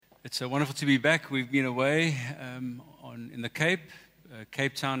It's wonderful to be back. We've been away in the Cape,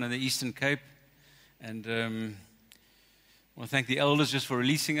 Cape Town and the Eastern Cape. And I want to thank the elders just for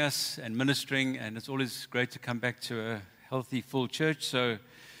releasing us and ministering. And it's always great to come back to a healthy, full church. So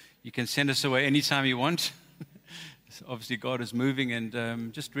you can send us away anytime you want. So obviously, God is moving,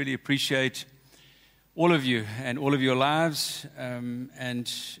 and just really appreciate all of you and all of your lives.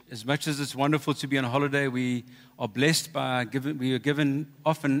 And as much as it's wonderful to be on holiday, we are blessed by we are given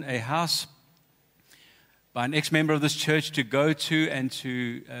often a house by an ex-member of this church to go to and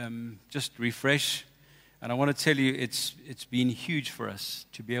to just refresh. And I want to tell you, it's been huge for us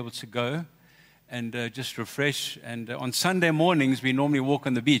to be able to go and just refresh. And on Sunday mornings, we normally walk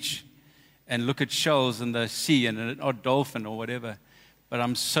on the beach and look at shells in the sea and an odd dolphin or whatever. But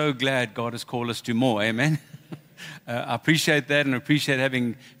I'm so glad God has called us to more. Amen. I appreciate that and appreciate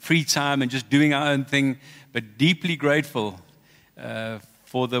having free time and just doing our own thing, but deeply grateful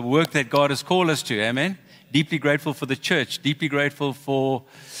for the work that God has called us to. Amen. Deeply grateful for the church. Deeply grateful for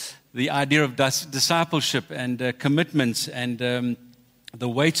the idea of discipleship and commitments and the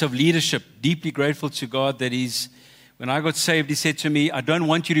weight of leadership. Deeply grateful to God that when I got saved, He said to me, I don't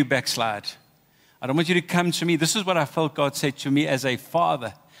want you to backslide. I don't want you to come to me. This is what I felt God said to me as a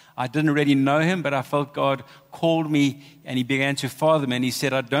father. I didn't already know Him, but I felt God called me and He began to father me. And He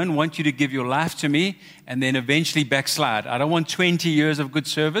said, I don't want you to give your life to me and then eventually backslide. I don't want 20 years of good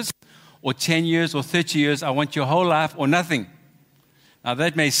service or 10 years or 30 years. I want your whole life or nothing. Now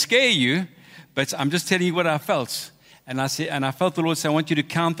that may scare you, but I'm just telling you what I felt. And I felt the Lord say, I want you to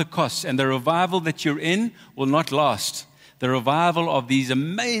count the costs. And the revival that you're in will not last. The revival of these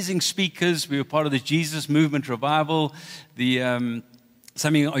amazing speakers. We were part of the Jesus Movement revival. You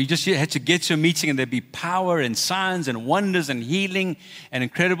just had to get to a meeting and there'd be power and signs and wonders and healing and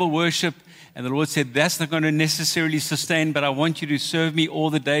incredible worship. And the Lord said, that's not going to necessarily sustain, but I want you to serve me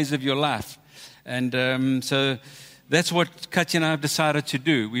all the days of your life. And so that's what Katya and I have decided to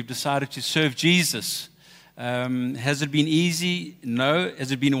do. We've decided to serve Jesus. Has it been easy? No.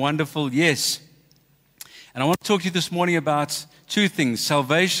 Has it been wonderful? Yes. And I want to talk to you this morning about two things,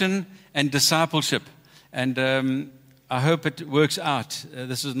 salvation and discipleship. And I hope it works out.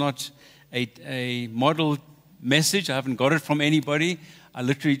 This is not a model message. I haven't got it from anybody. I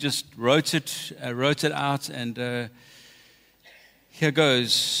literally just wrote it out, and here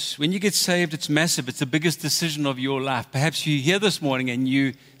goes. When you get saved, it's massive. It's the biggest decision of your life. Perhaps you're here this morning and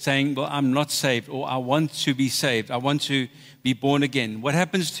you're saying, well, I'm not saved, or I want to be saved. I want to be born again. What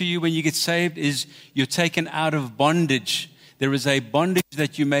happens to you when you get saved is you're taken out of bondage. There is a bondage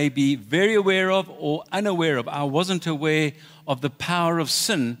that you may be very aware of or unaware of. I wasn't aware of the power of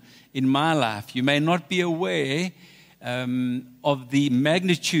sin in my life. You may not be aware of the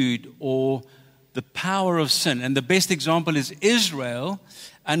magnitude or the power of sin. And the best example is Israel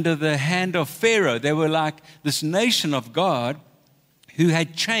under the hand of Pharaoh. They were like this nation of God who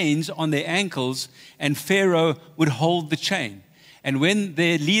had chains on their ankles, and Pharaoh would hold the chain. And when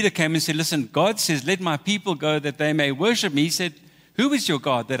their leader came and said, listen, God says, let my people go that they may worship me. He said, who is your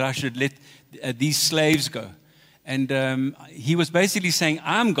God that I should let these slaves go? And he was basically saying,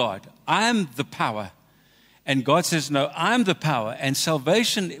 I'm God. I'm the power. And God says, no, I'm the power. And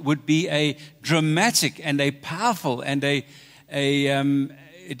salvation would be a dramatic and a powerful and it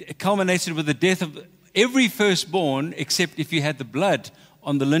culminated with the death of every firstborn, except if you had the blood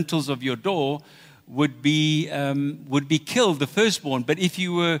on the lintels of your door, would be killed, the firstborn. But if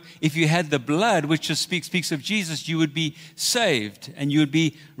you had the blood, which just speaks of Jesus, you would be saved and you would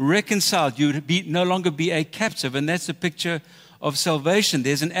be reconciled. You would no longer be a captive, and that's a picture of salvation.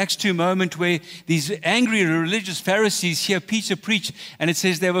 There's an Acts 2 moment where these angry religious Pharisees hear Peter preach, and it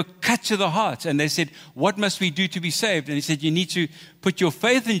says they were cut to the heart, and they said, what must we do to be saved? And he said, you need to put your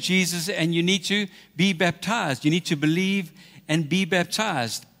faith in Jesus, and you need to be baptized. You need to believe and be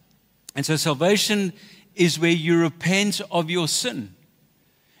baptized. And so salvation is where you repent of your sin.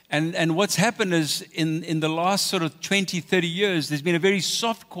 And what's happened is in the last sort of 20, 30 years, there's been a very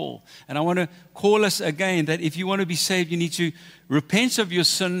soft call. And I want to call us again that if you want to be saved, you need to repent of your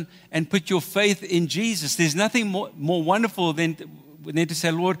sin and put your faith in Jesus. There's nothing more wonderful than to say,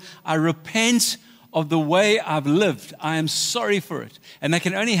 Lord, I repent of the way I've lived. I am sorry for it. And that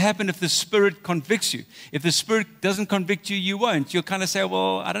can only happen if the Spirit convicts you. If the Spirit doesn't convict you, you won't. You'll kind of say,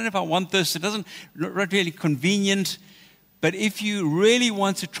 well, I don't know if I want this. It doesn't not really convenient. But if you really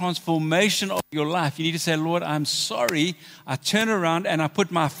want a transformation of your life, you need to say, Lord, I'm sorry. I turn around and I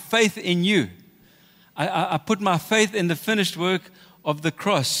put my faith in you. I put my faith in the finished work of the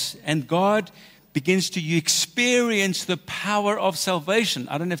cross. And God begins to experience the power of salvation.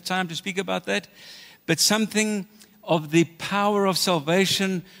 I don't have time to speak about that. But something of the power of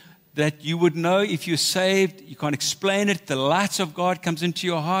salvation that you would know if you're saved. You can't explain it. The light of God comes into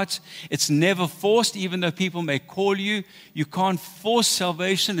your heart. It's never forced, even though people may call you. You can't force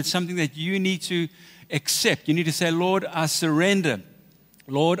salvation. It's something that you need to accept. You need to say, Lord, I surrender.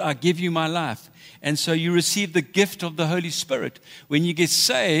 Lord, I give you my life. And so you receive the gift of the Holy Spirit. When you get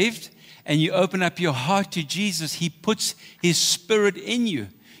saved and you open up your heart to Jesus, He puts His Spirit in you.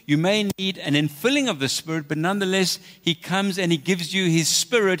 You may need an infilling of the Spirit, but nonetheless, He comes and He gives you His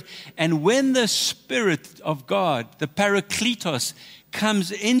Spirit. And when the Spirit of God, the Parakletos,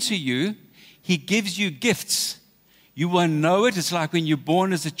 comes into you, He gives you gifts. You won't know it. It's like when you're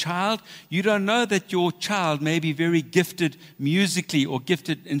born as a child. You don't know that your child may be very gifted musically or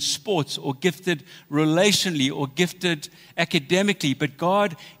gifted in sports or gifted relationally or gifted academically. But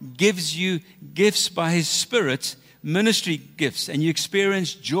God gives you gifts by His Spirit, ministry gifts, and you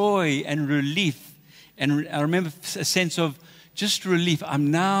experience joy and relief. And I remember a sense of just relief. I'm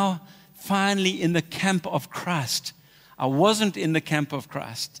now finally in the camp of Christ. I wasn't in the camp of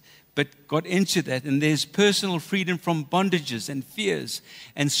Christ, but got into that. And there's personal freedom from bondages and fears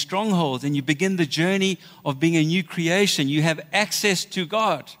and strongholds. And you begin the journey of being a new creation. You have access to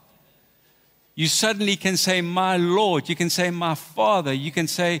God. You suddenly can say, my Lord. You can say, my Father. You can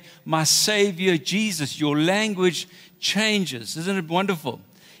say, my Savior, Jesus. Your language changes. Isn't it wonderful?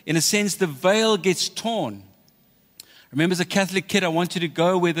 In a sense, the veil gets torn. I remember as a Catholic kid, I wanted to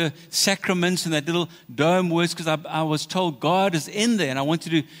go where the sacraments and that little dome was, because I was told God is in there. And I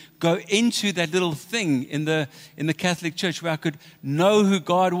wanted to go into that little thing in the Catholic Church where I could know who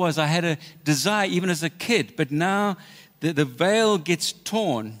God was. I had a desire even as a kid. But now the veil gets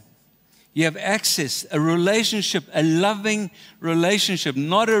torn. You have access, a relationship, a loving relationship,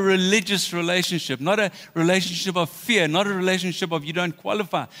 not a religious relationship, not a relationship of fear, not a relationship of you don't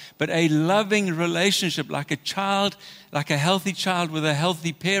qualify, but a loving relationship like a child, like a healthy child with a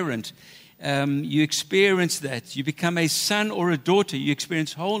healthy parent. You experience that. You become a son or a daughter. You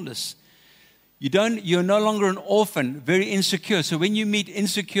experience wholeness. You're no longer an orphan, very insecure. So when you meet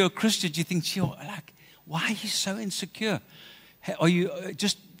insecure Christians, you think, why are you so insecure? Are you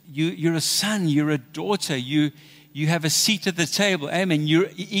just... You're a son, you're a daughter, you have a seat at the table. Amen. You're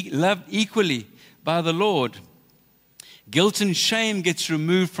loved equally by the Lord. Guilt and shame gets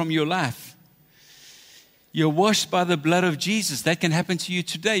removed from your life. You're washed by the blood of Jesus. That can happen to you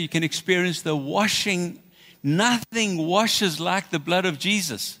today. You can experience the washing. Nothing washes like the blood of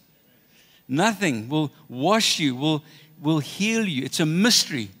Jesus. Nothing will wash you, will heal you. It's a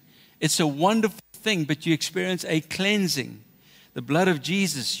mystery. It's a wonderful thing, but you experience a cleansing. The blood of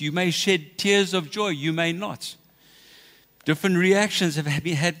Jesus. You may shed tears of joy. You may not. Different reactions have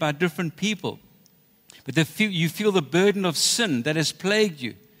been had by different people. But you feel the burden of sin that has plagued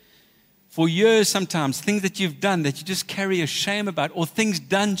you. For years sometimes, things that you've done that you just carry a shame about, or things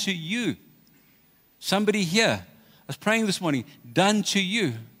done to you. Somebody here, I was praying this morning, done to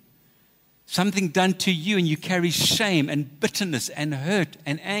you. Something done to you, and you carry shame and bitterness and hurt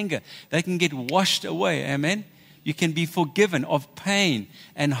and anger. They can get washed away. Amen. You can be forgiven of pain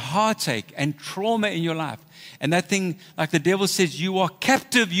and heartache and trauma in your life. And that thing, like the devil says, you are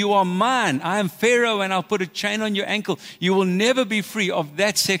captive, you are mine. I am Pharaoh, and I'll put a chain on your ankle. You will never be free of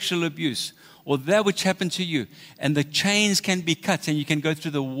that sexual abuse or that which happened to you. And the chains can be cut, and you can go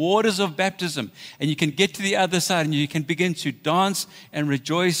through the waters of baptism, and you can get to the other side, and you can begin to dance and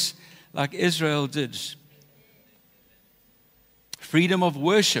rejoice like Israel did. Freedom of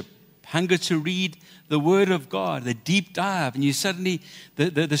worship, hunger to read the Word of God, the deep dive, and you suddenly,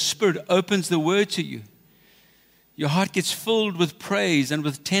 the Spirit opens the Word to you. Your heart gets filled with praise and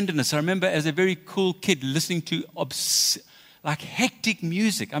with tenderness. I remember as a very cool kid listening to like hectic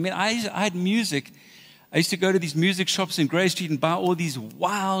music. I mean, I had music. I used to go to these music shops in Grey Street and buy all these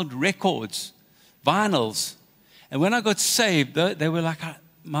wild records, vinyls. And when I got saved, they were like,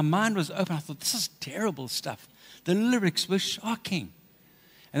 my mind was open. I thought, this is terrible stuff. The lyrics were shocking.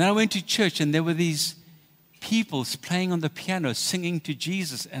 And then I went to church, and there were these people playing on the piano, singing to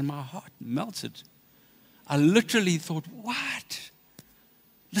Jesus, and my heart melted. I literally thought, what?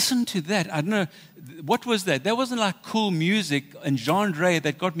 Listen to that. I don't know. What was that? That wasn't like cool music and genre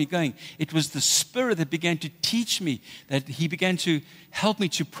that got me going. It was the Spirit that began to teach me, that He began to help me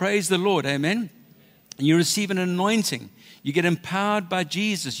to praise the Lord. Amen? And you receive an anointing. You get empowered by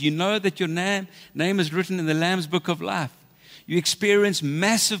Jesus. You know that your name is written in the Lamb's Book of Life. You experience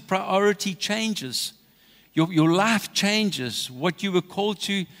massive priority changes. Your life changes. What you were called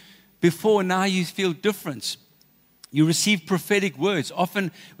to before, now you feel different. You receive prophetic words.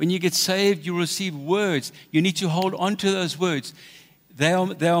 Often when you get saved, you receive words. You need to hold on to those words. They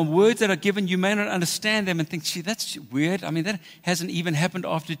are words that are given. You may not understand them and think, gee, that's weird. I mean, that hasn't even happened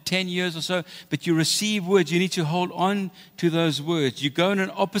after 10 years or so. But you receive words. You need to hold on to those words. You go in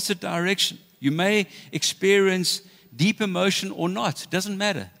an opposite direction. You may experience deep emotion or not. It doesn't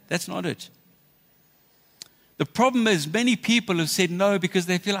matter. That's not it. The problem is many people have said no because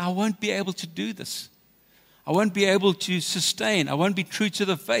they feel, I won't be able to do this. I won't be able to sustain. I won't be true to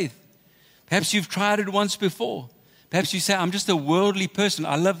the faith. Perhaps you've tried it once before. Perhaps you say, I'm just a worldly person.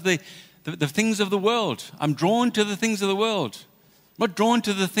 I love the things of the world. I'm drawn to the things of the world. I'm not drawn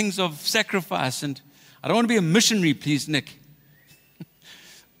to the things of sacrifice. And I don't want to be a missionary, please, Nick.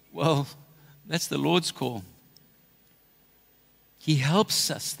 Well, that's the Lord's call. He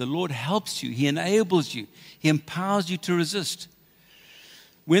helps us. The Lord helps you. He enables you. He empowers you to resist.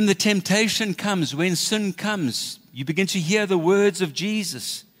 When the temptation comes, when sin comes, you begin to hear the words of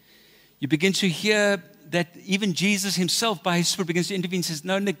Jesus. You begin to hear that even Jesus himself, by his Spirit, begins to intervene and says,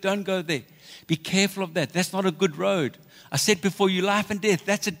 no, Nick, don't go there. Be careful of that. That's not a good road. I said before you, life and death,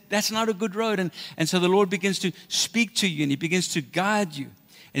 that's not a good road. And so the Lord begins to speak to you, and he begins to guide you.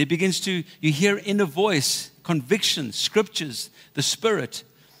 And he begins to, you hear inner voice, conviction, scriptures, the Spirit.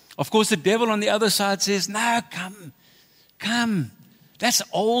 Of course, the devil on the other side says, no, come. That's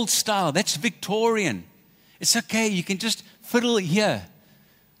old style. That's Victorian. It's okay. You can just fiddle here.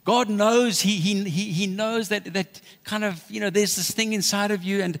 God knows, he knows that kind of, there's this thing inside of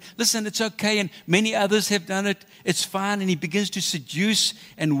you. And listen, it's okay. And many others have done it. It's fine. And he begins to seduce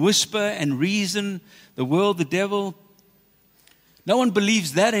and whisper and reason the world, the devil. No one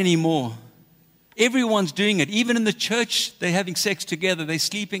believes that anymore. Everyone's doing it. Even in the church, they're having sex together. They're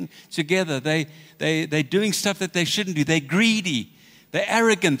sleeping together. They're doing stuff that they shouldn't do. They're greedy. They're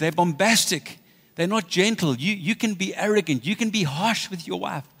arrogant. They're bombastic. They're not gentle. You can be arrogant. You can be harsh with your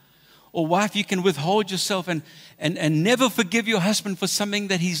wife. Or wife, you can withhold yourself and never forgive your husband for something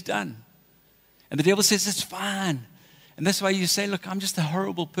that he's done. And the devil says, it's fine. And that's why you say, look, I'm just a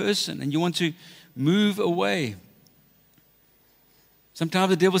horrible person. And you want to move away. Sometimes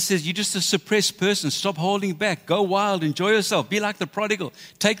the devil says, you're just a suppressed person. Stop holding back. Go wild. Enjoy yourself. Be like the prodigal.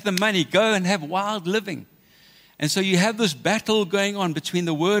 Take the money. Go and have wild living. And so you have this battle going on between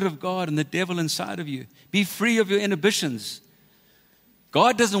the Word of God and the devil inside of you. Be free of your inhibitions.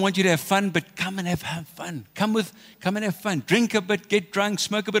 God doesn't want you to have fun, but come and have fun. Come and have fun. Drink a bit, get drunk,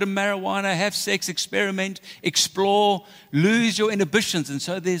 smoke a bit of marijuana, have sex, experiment, explore, lose your inhibitions. And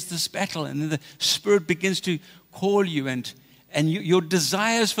so there's this battle, and then the Spirit begins to call you and your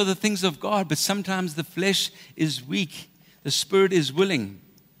desires for the things of God, but sometimes the flesh is weak. The Spirit is willing.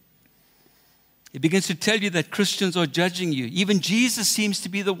 It begins to tell you that Christians are judging you. Even Jesus seems to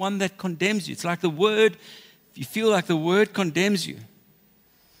be the one that condemns you. It's like the Word, you feel like the Word condemns you.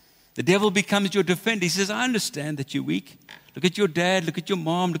 The devil becomes your defender. He says, I understand that you're weak. Look at your dad, look at your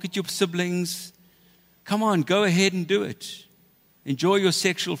mom, look at your siblings. Come on, go ahead and do it. Enjoy your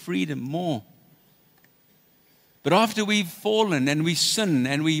sexual freedom more. But after we've fallen and we sin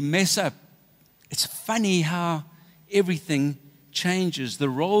and we mess up, it's funny how everything changes. The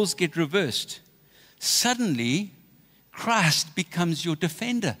roles get reversed. Suddenly, Christ becomes your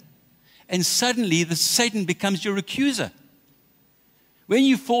defender. And suddenly, Satan becomes your accuser. When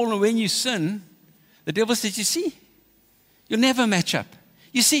you fall and when you sin, the devil says, you see, you'll never match up.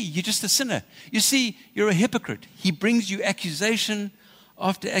 You see, you're just a sinner. You see, you're a hypocrite. He brings you accusation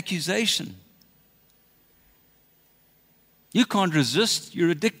after accusation. You can't resist. You're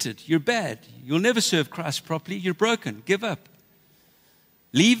addicted. You're bad. You'll never serve Christ properly. You're broken. Give up.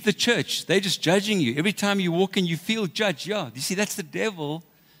 Leave the church. They're just judging you. Every time you walk in, you feel judged. Yeah, you see, that's the devil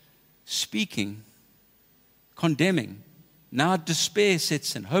speaking, condemning. Now despair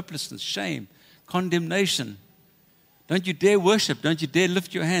sets in, hopelessness, shame, condemnation. Don't you dare worship. Don't you dare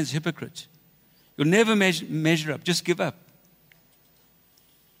lift your hands, hypocrite. You'll never measure up. Just give up.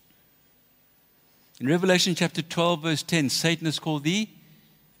 In Revelation chapter 12, verse 10, Satan is called the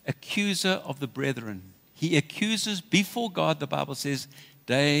accuser of the brethren. He accuses before God, the Bible says,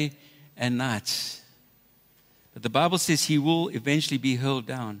 day and night. But the Bible says he will eventually be hurled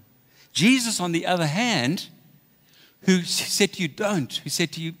down. Jesus, on the other hand, who said to you, don't, who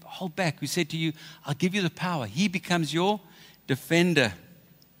said to you, hold back, who said to you, I'll give you the power. He becomes your defender.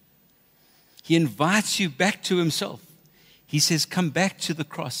 He invites you back to himself. He says, come back to the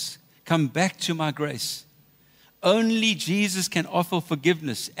cross. Come back to my grace. Only Jesus can offer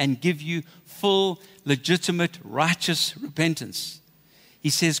forgiveness and give you full, legitimate, righteous repentance. He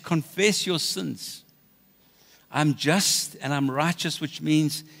says, confess your sins. I'm just and I'm righteous, which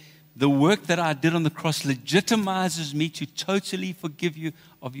means the work that I did on the cross legitimizes me to totally forgive you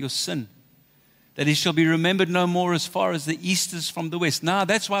of your sin. that he shall be remembered no more as far as the east is from the west. Now,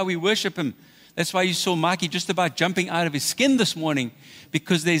 that's why we worship him. That's why you saw Mikey just about jumping out of his skin this morning,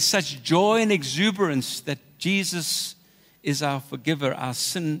 because there's such joy and exuberance that Jesus is our forgiver, our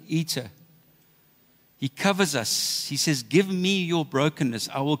sin eater. He covers us. He says, give me your brokenness.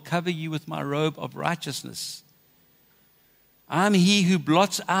 I will cover you with my robe of righteousness. I'm he who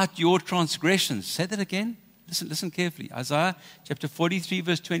blots out your transgressions. Say that again. Listen carefully. Isaiah chapter 43,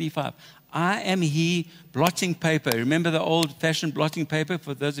 verse 25. I am he blotting paper. Remember the old-fashioned blotting paper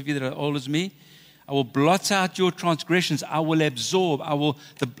for those of you that are old as me? I will blot out your transgressions. I will absorb. I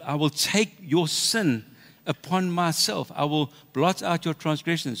will take your sin upon myself. I will blot out your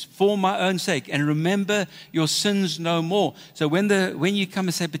transgressions for my own sake and remember your sins no more. So when you come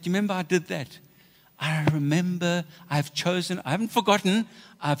and say, but you remember I did that? I remember, I haven't forgotten,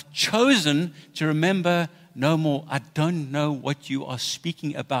 I've chosen to remember no more. I don't know what you are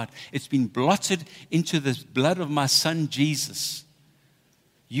speaking about. It's been blotted into the blood of my son Jesus.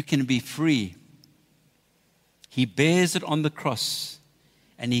 You can be free. He bears it on the cross,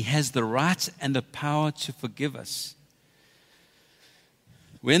 and he has the right and the power to forgive us.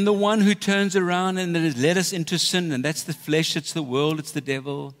 When the one who turns around and that has led us into sin, and that's the flesh, it's the world, it's the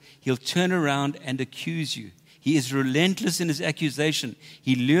devil, he'll turn around and accuse you. He is relentless in his accusation.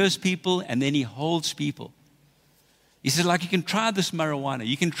 He lures people and then he holds people. He says, like, you can try this marijuana,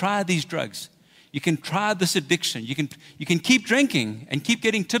 you can try these drugs, you can try this addiction, you can keep drinking and keep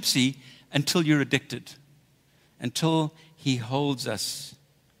getting tipsy until you're addicted, until he holds us.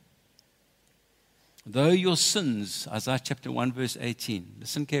 Though your sins, Isaiah chapter 1, verse 18,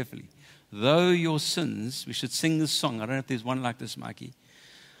 listen carefully. Though your sins, we should sing this song. I don't know if there's one like this, Mikey.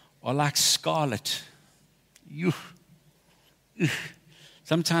 Are like scarlet.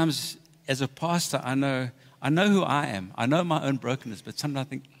 Sometimes as a pastor, I know who I am. I know my own brokenness, but sometimes I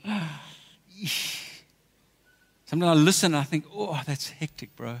think, sometimes I listen and I think, oh, that's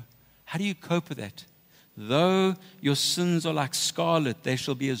hectic, bro. How do you cope with that? Though your sins are like scarlet, they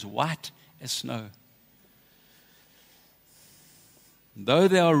shall be as white as snow. Though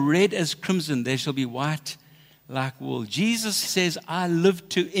they are red as crimson, they shall be white like wool. Jesus says, I live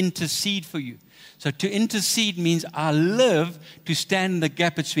to intercede for you. So to intercede means I live to stand in the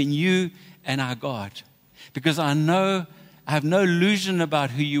gap between you and our God. Because I have no illusion about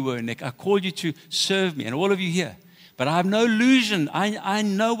who you were, Nick. I called you to serve me, and all of you here. But I have no illusion. I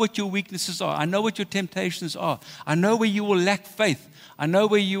know what your weaknesses are. I know what your temptations are. I know where you will lack faith. I know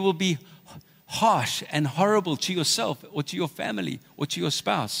where you will be harsh and horrible to yourself or to your family or to your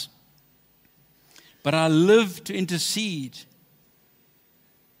spouse. But I live to intercede.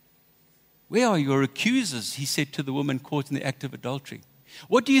 Where are your accusers? He said to the woman caught in the act of adultery.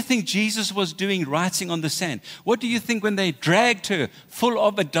 What do you think Jesus was doing writing on the sand? What do you think when they dragged her full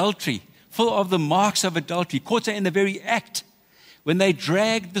of adultery, full of the marks of adultery, caught her in the very act? When they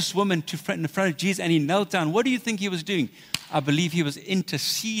dragged this woman in front of Jesus and he knelt down, what do you think he was doing? I believe he was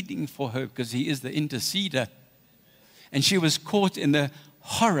interceding for her because he is the interceder. And she was caught in the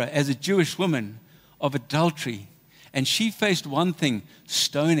horror as a Jewish woman of adultery. And she faced one thing,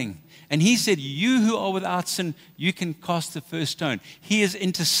 stoning. And he said, you who are without sin, you can cast the first stone. He is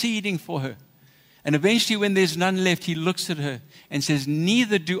interceding for her. And eventually when there's none left, he looks at her and says,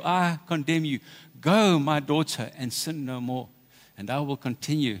 neither do I condemn you. Go, my daughter, and sin no more. And I will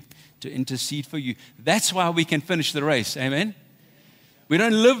continue to intercede for you. That's why we can finish the race. Amen? We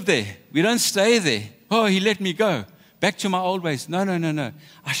don't live there. We don't stay there. Oh, he let me go. Back to my old ways. No.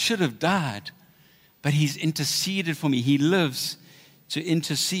 I should have died. But he's interceded for me. He lives to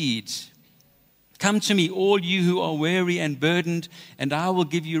intercede. Come to me, all you who are weary and burdened, and I will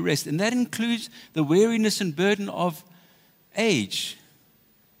give you rest. And that includes the weariness and burden of age.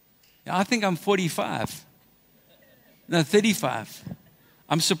 I think I'm 45. No, 35.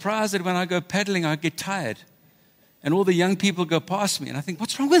 I'm surprised that when I go paddling, I get tired. And all the young people go past me. And I think,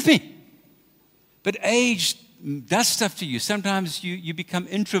 what's wrong with me? But age does stuff to you. Sometimes you become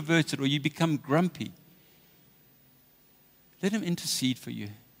introverted or you become grumpy. Let him intercede for you.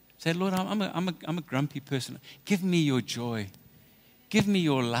 Say, Lord, I'm a grumpy person. Give me your joy. Give me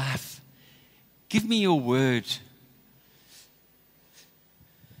your life. Give me your word.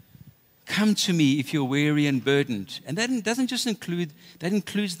 Come to me if you're weary and burdened. And that doesn't just include, that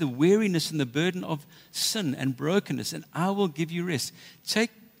includes the weariness and the burden of sin and brokenness. And I will give you rest.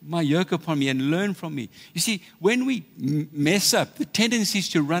 Take my yoke upon me and learn from me. You see, when we mess up, the tendency is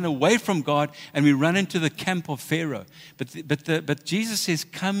to run away from God and we run into the camp of Pharaoh. But Jesus says,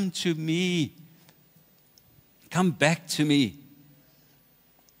 come to me. Come back to me.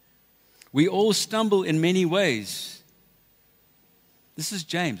 We all stumble in many ways. This is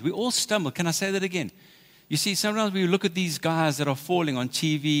James. We all stumble. Can I say that again? You see, sometimes we look at these guys that are falling on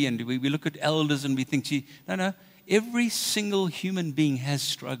TV and we look at elders and we think, gee, no. Every single human being has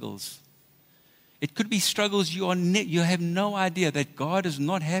struggles. It could be struggles you have no idea that God is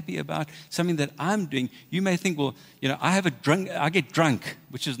not happy about something that I'm doing. You may think, well, I get drunk,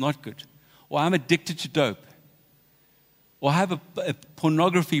 which is not good. Or I'm addicted to dope. Or I have a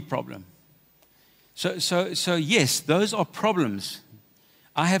pornography problem. So yes, those are problems.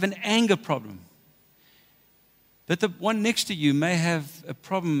 I have an anger problem. But the one next to you may have a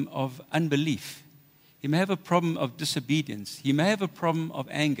problem of unbelief. He may have a problem of disobedience. He may have a problem of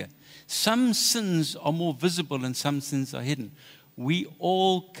anger. Some sins are more visible and some sins are hidden. We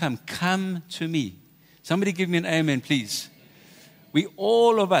all come to me. Somebody give me an amen, please.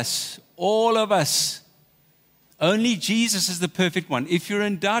 All of us. Only Jesus is the perfect one. If you're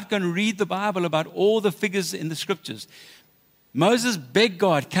in doubt, go and read the Bible about all the figures in the scriptures. Moses begged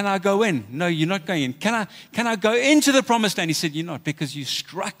God, can I go in? No, you're not going in. Can I go into the promised land? He said, you're not, because you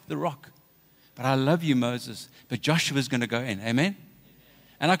struck the rock. But I love you, Moses. But Joshua's going to go in. Amen?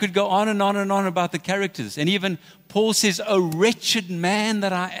 And I could go on and on and on about the characters. And even Paul says, "O wretched man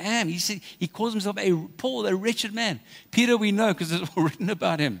that I am." He calls himself Paul, a wretched man. Peter, we know because it's all written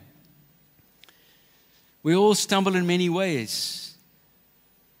about him. We all stumble in many ways.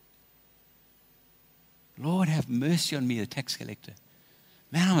 Lord, have mercy on me, the tax collector.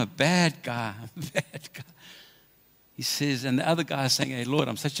 Man, I'm a bad guy. He says, and the other guy is saying, hey, Lord,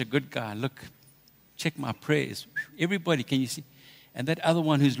 I'm such a good guy. Look, check my prayers. Everybody, can you see? And that other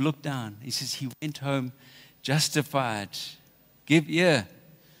one who's looked down, he says, he went home justified. Give ear.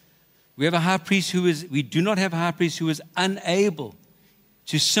 We have a high priest we do not have a high priest who is unable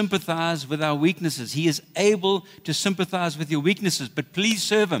to sympathize with our weaknesses. He is able to sympathize with your weaknesses, but please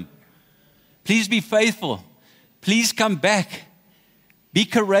serve him. Please be faithful. Please come back. Be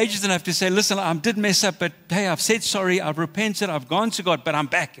courageous enough to say, listen, I did mess up, but hey, I've said sorry, I've repented, I've gone to God, but I'm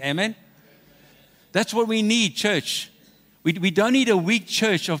back. Amen? That's what we need, church. We don't need a weak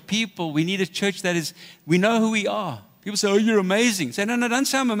church of people. We need a church that is, we know who we are. People say, oh, you're amazing. Say, no, don't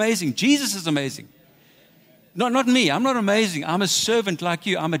say I'm amazing. Jesus is amazing. Not me. I'm not amazing. I'm a servant like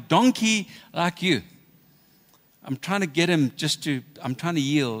you. I'm a donkey like you. I'm trying to get him I'm trying to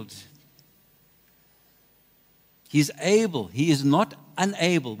yield. He's able. He is not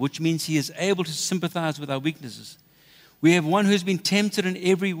unable, which means he is able to sympathize with our weaknesses. We have one who's been tempted in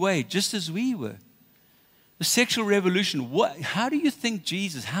every way, just as we were. The sexual revolution, how do you think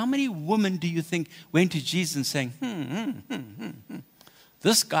Jesus, how many women do you think went to Jesus and saying,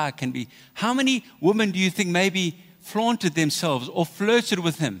 this guy can be, how many women do you think maybe flaunted themselves or flirted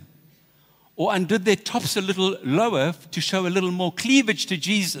with him or undid their tops a little lower to show a little more cleavage to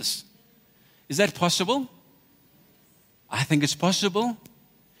Jesus? Is that possible? I think it's possible.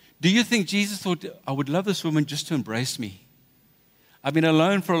 Do you think Jesus thought, I would love this woman just to embrace me? I've been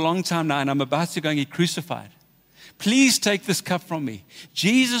alone for a long time now, and I'm about to go and get crucified. Please take this cup from me.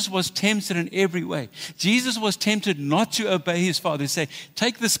 Jesus was tempted in every way. Jesus was tempted not to obey his Father. Say,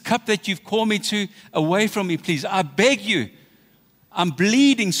 take this cup that you've called me to away from me, please. I beg you. I'm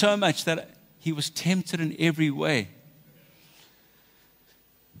bleeding so much that he was tempted in every way.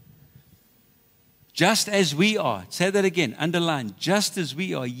 Just as we are, say that again, underline, just as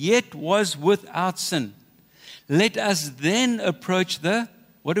we are, yet was without sin. Let us then approach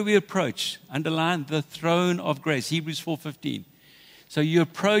what do we approach? Underline, the throne of grace, Hebrews 4:15. So you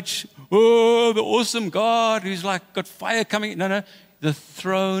approach, the awesome God who's like got fire coming. No, the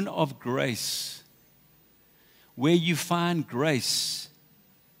throne of grace, where you find grace.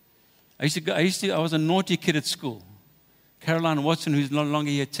 I was a naughty kid at school. Caroline Watson, who's no longer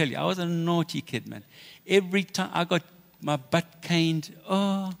here, tell you, I was a naughty kid, man. Every time I got my butt caned,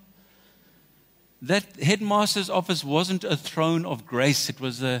 that headmaster's office wasn't a throne of grace. It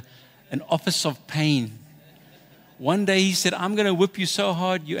was an office of pain. One day he said, I'm going to whip you so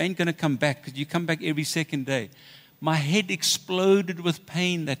hard, you ain't going to come back because you come back every second day. My head exploded with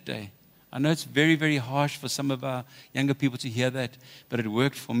pain that day. I know it's very, very harsh for some of our younger people to hear that, but it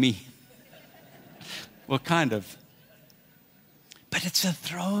worked for me. Well, kind of. But it's a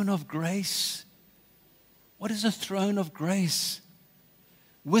throne of grace. What is a throne of grace?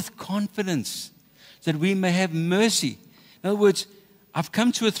 With confidence that we may have mercy. In other words, I've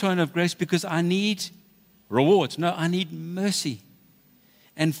come to a throne of grace because I need rewards. No, I need mercy.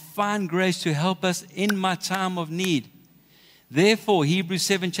 And find grace to help us in my time of need. Therefore, Hebrews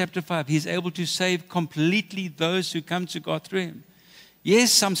 7, chapter 5, He's able to save completely those who come to God through Him.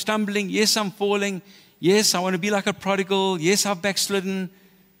 Yes, I'm stumbling. Yes, I'm falling. Yes, I want to be like a prodigal. Yes, I've backslidden.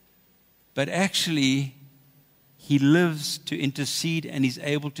 But actually, He lives to intercede, and He's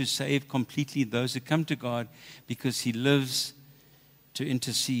able to save completely those who come to God because He lives to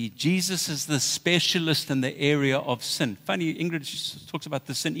intercede. Jesus is the specialist in the area of sin. Funny, Ingrid talks about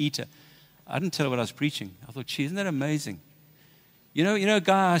the sin eater. I didn't tell her what I was preaching. I thought, gee, isn't that amazing? You know, a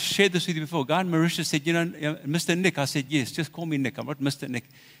guy, I shared this with you before. A guy in Mauritius said, Mr. Nick. I said, yes, just call me Nick. I'm not Mr. Nick.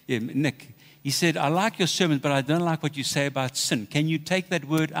 Yeah, Nick. He said, I like your sermons, but I don't like what you say about sin. Can you take that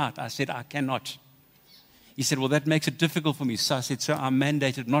word out? I said, I cannot. He said, well, that makes it difficult for me. So I said, so I'm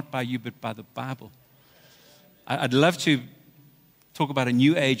mandated not by you, but by the Bible. I'd love to talk about a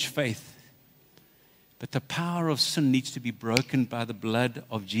new age faith, but the power of sin needs to be broken by the blood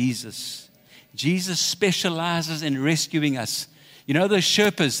of Jesus. Jesus specializes in rescuing us. You know, those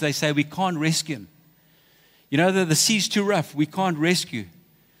Sherpas, they say we can't rescue him. You know, the sea's too rough, we can't rescue.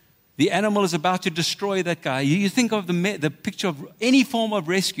 The animal is about to destroy that guy. You think of the picture of any form of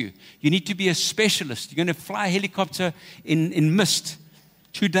rescue. You need to be a specialist. You're going to fly a helicopter in mist.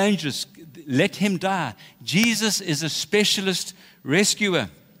 Too dangerous. Let him die. Jesus is a specialist rescuer.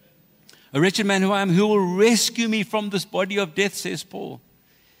 A wretched man who I am, who will rescue me from this body of death, says Paul.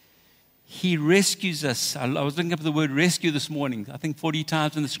 He rescues us. I was looking up the word rescue this morning. I think 40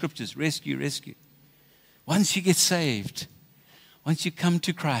 times in the scriptures. Rescue, rescue. Once you get saved, once you come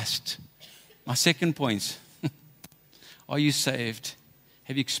to Christ, my second point, are you saved?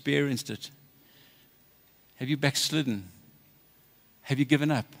 Have you experienced it? Have you backslidden? Have you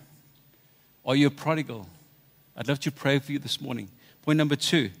given up? Are you a prodigal? I'd love to pray for you this morning. Point number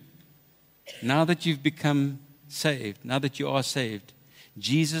 2, now that you've become saved, now that you are saved,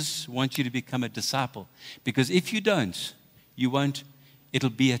 Jesus wants you to become a disciple. Because if you don't, you won't. It'll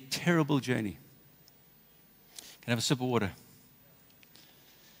be a terrible journey. Can I have a sip of water?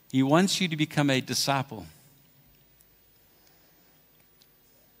 He wants you to become a disciple.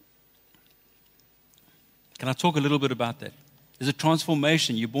 Can I talk a little bit about that? There's a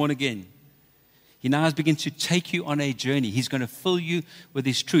transformation. You're born again. He now begins to take you on a journey. He's going to fill you with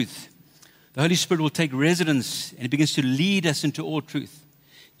His truth. The Holy Spirit will take residence, and He begins to lead us into all truth.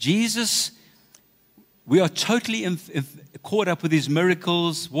 Jesus, we are totally caught up with His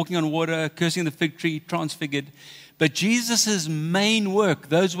miracles, walking on water, cursing the fig tree, transfigured. But Jesus' main work,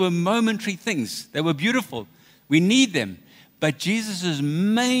 those were momentary things. They were beautiful. We need them. But Jesus'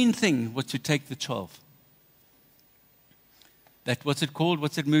 main thing was to take the 12. What's it called?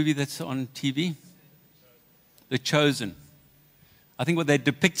 What's that movie that's on TV? The Chosen. I think what they're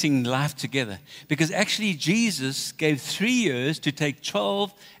depicting life together. Because actually Jesus gave 3 years to take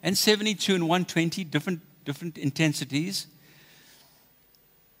 12 and 72 and 120, different intensities.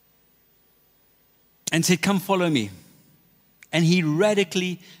 And said, come follow me. And He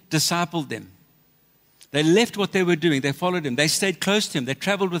radically discipled them. They left what they were doing. They followed Him. They stayed close to Him. They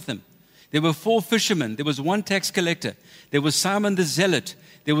traveled with Him. There were 4 fishermen. There was 1 tax collector. There was Simon the Zealot.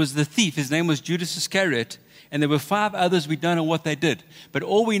 There was the thief. His name was Judas Iscariot. And there were 5 others. We don't know what they did. But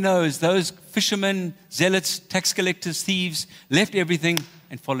all we know is those fishermen, zealots, tax collectors, thieves, left everything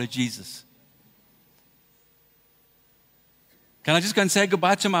and followed Jesus. Can I just go and say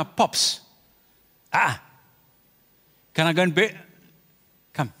goodbye to my pops? Can I go and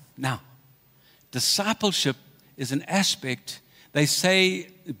come now? Discipleship is an aspect. They say,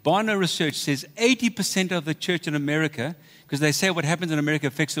 Barna research says 80% of the church in America, because they say what happens in America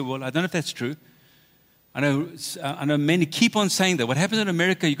affects the world. I don't know if that's true. I know many keep on saying that. What happens in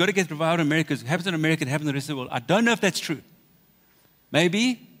America, you've got to get revived in America. What happens in America, it happens in the rest of the world. I don't know if that's true.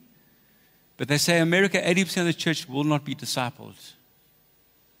 Maybe. But they say America, 80% of the church will not be discipled.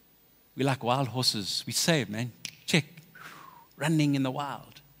 We're like wild horses. We saved, man. Check. Running in the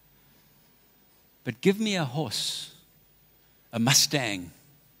wild. But give me a horse, a Mustang,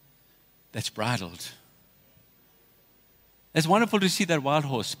 that's bridled. It's wonderful to see that wild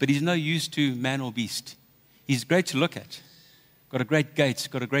horse, but he's no use to man or beast. He's great to look at. Got a great gait,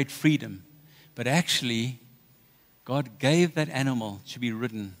 got a great freedom. But actually, God gave that animal to be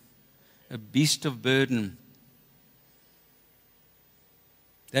ridden, a beast of burden.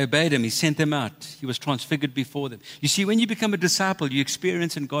 They obeyed Him. He sent them out. He was transfigured before them. You see, when you become a disciple, you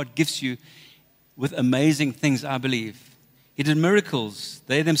experience and God gifts you with amazing things, I believe. He did miracles.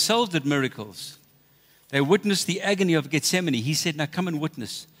 They themselves did miracles. They witnessed the agony of Gethsemane. He said, now come and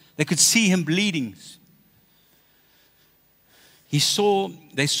witness. They could see Him bleeding. They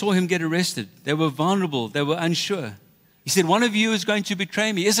saw Him get arrested. They were vulnerable. They were unsure. He said, one of you is going to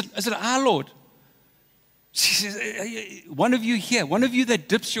betray me. Is it our Lord? She says, one of you here, one of you that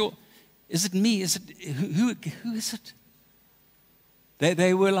dips your, is it me? Is it, who is it?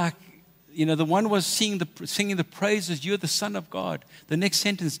 They were like The one was singing the praises, you're the Son of God. The next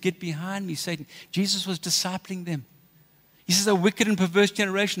sentence, get behind me, Satan. Jesus was discipling them. He says, a wicked and perverse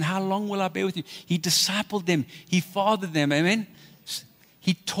generation, how long will I bear with you? He discipled them. He fathered them. Amen?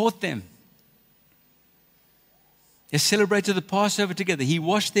 He taught them. They celebrated the Passover together. He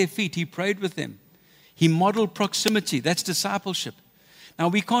washed their feet. He prayed with them. He modeled proximity. That's discipleship. Now,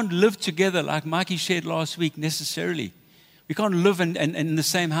 we can't live together like Mikey shared last week necessarily. We can't live in the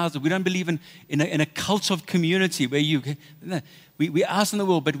same house. We don't believe in a cult of community where we're out in the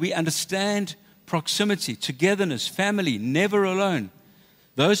world, but we understand proximity, togetherness, family, never alone.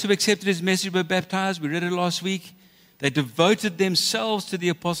 Those who accepted his message were baptized. We read it last week. They devoted themselves to the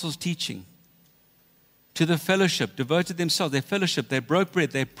apostles' teaching, to the fellowship, devoted themselves, their fellowship. They broke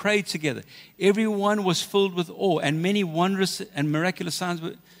bread. They prayed together. Everyone was filled with awe, and many wondrous and miraculous signs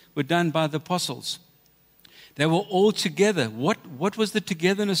were done by the apostles. They were all together. What was the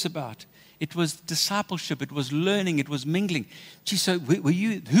togetherness about? It was discipleship. It was learning. It was mingling. Gee, so who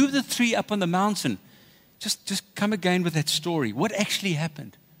were the three up on the mountain? Just come again with that story. What actually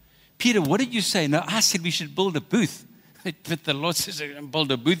happened? Peter, what did you say? No, I said we should build a booth. But the Lord says,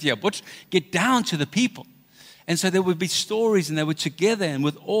 build a booth here. But get down to the people. And so there would be stories, and they were together and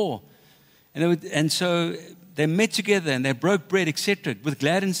with awe. And so they met together, and they broke bread, etc., with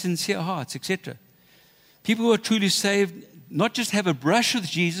glad and sincere hearts, etc. People who are truly saved not just have a brush with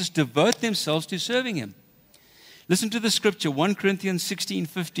Jesus, devote themselves to serving him. Listen to the scripture, 1 Corinthians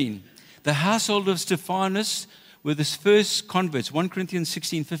 16:15. The household of Stephanus were the first converts. 1 Corinthians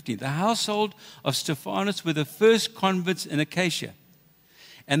 16:15. The household of Stephanus were the first converts in Acacia.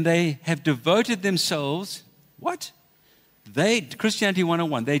 And they have devoted themselves, what? Christianity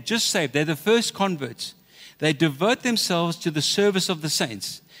 101, they're just saved. They're the first converts. They devote themselves to the service of the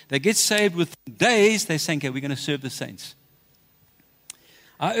saints. They get saved within days. They say, okay, we're going to serve the saints.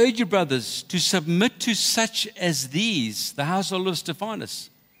 I urge you, brothers, to submit to such as these, the household of Stephanus,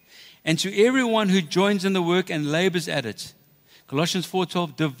 and to everyone who joins in the work and labors at it. Colossians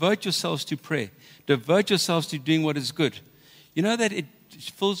 4:12, devote yourselves to prayer. Devote yourselves to doing what is good. You know that it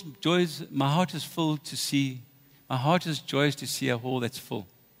fills joys. My heart is joyous to see a hall that's full.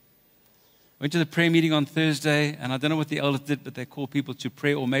 I went to the prayer meeting on Thursday, and I don't know what the elders did, but they called people to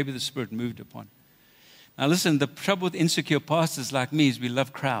pray, or maybe the Spirit moved upon. Now listen, the trouble with insecure pastors like me is we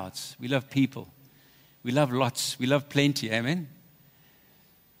love crowds. We love people. We love lots. We love plenty. Amen?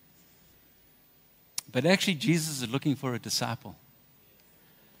 But actually, Jesus is looking for a disciple.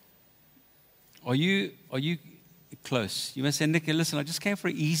 Are you close? You must say, Nick, listen, I just came for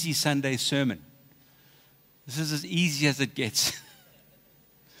an easy Sunday sermon. This is as easy as it gets.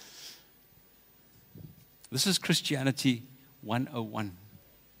 This is Christianity 101.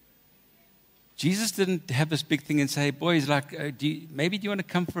 Jesus didn't have this big thing and say, boys, do you want to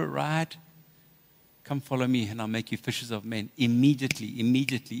come for a ride? Come follow me and I'll make you fishers of men. Immediately.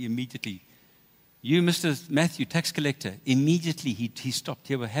 You, Mr. Matthew, tax collector, immediately he stopped.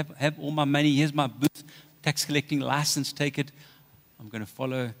 Here, have all my money. Here's my booth, tax collecting license, take it. I'm going to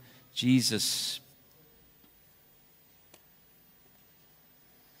follow Jesus.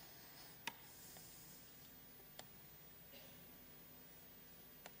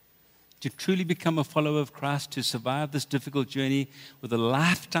 To truly become a follower of Christ, to survive this difficult journey with a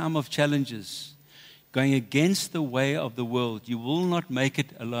lifetime of challenges, going against the way of the world, you will not make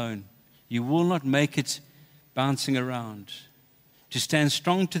it alone. You will not make it bouncing around. To stand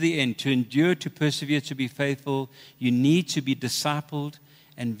strong to the end, to endure, to persevere, to be faithful, you need to be discipled,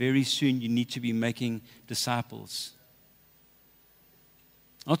 and very soon you need to be making disciples.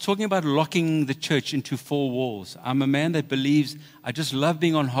 I'm not talking about locking the church into four walls. I'm a man that believes I just love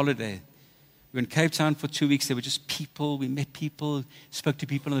being on holiday. We were in Cape Town for 2 weeks. There were just people. We met people, spoke to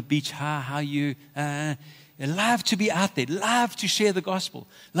people on the beach. How are you? I love to be out there. Love to share the gospel.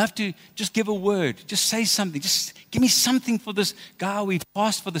 Love to just give a word. Just say something. Just give me something for this guy we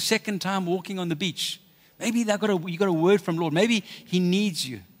passed for the second time walking on the beach. Maybe you got a word from Lord. Maybe he needs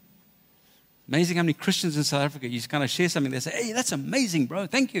you. Amazing how many Christians in South Africa, you just kind of share something. They say, hey, that's amazing, bro.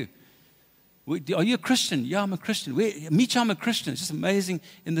 Thank you. Are you a Christian? Yeah, I'm a Christian. Meet you, I'm a Christian. It's just amazing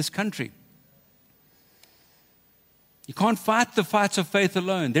in this country. You can't fight the fights of faith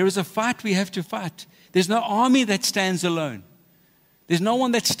alone. There is a fight we have to fight. There's no army that stands alone. There's no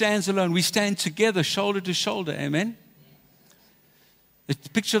one that stands alone. We stand together, shoulder to shoulder. Amen? The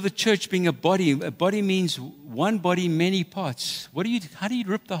picture of the church being a body. A body means one body, many parts. How do you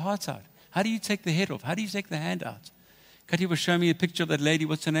rip the heart out? How do you take the head off? How do you take the hand out? Kati was showing me a picture of that lady.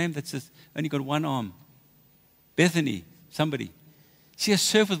 What's her name? That's only got one arm. Bethany, somebody. She has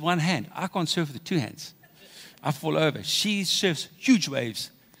surfed with one hand. I can't surf with two hands. I fall over. She surfs huge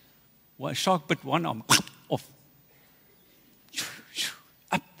waves. One shark bit one arm off.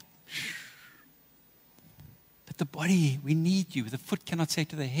 Up. But the body, we need you. The foot cannot say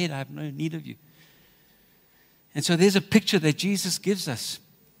to the head, I have no need of you. And so there's a picture that Jesus gives us.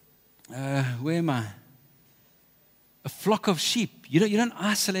 Where am I? A flock of sheep. You don't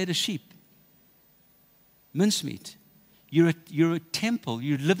isolate a sheep. Mincemeat. You're a temple.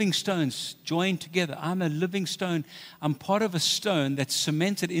 You're living stones joined together. I'm a living stone. I'm part of a stone that's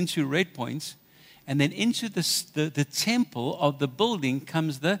cemented into red points. And then into the temple of the building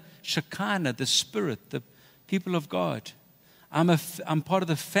comes the Shekinah, the Spirit, the people of God. I'm part of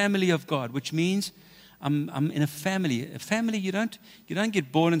the family of God, which means I'm in a family. A family, you don't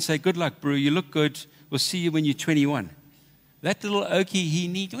get born and say, good luck, bro, you look good. We'll see you when you're 21. That little Okie, he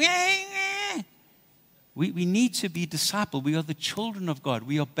needs... We need to be discipled. We are the children of God.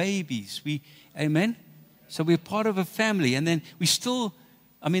 We are babies. Amen? So we're part of a family. And then we still,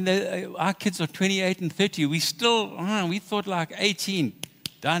 our kids are 28 and 30. We thought like 18,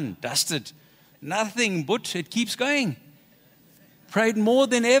 done, dusted. Nothing but it keeps going. Prayed more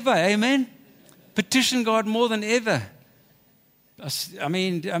than ever. Amen? Petition God more than ever.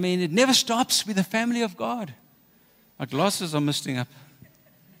 It never stops with the family of God. My glasses are misting up.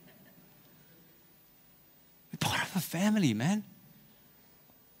 Part of a family, man.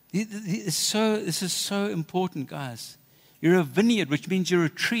 This is so important, guys. You're a vineyard, which means you're a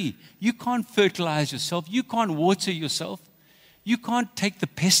tree. You can't fertilize yourself. You can't water yourself. You can't take the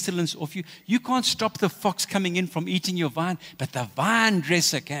pestilence off you. You can't stop the fox coming in from eating your vine, but the vine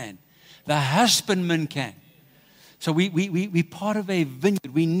dresser can. The husbandman can. So we're part of a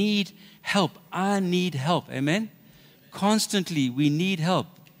vineyard. We need help. I need help. Amen? Constantly, we need help.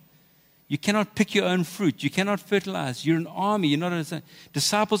 You cannot pick your own fruit. You cannot fertilize. You're an army. You're not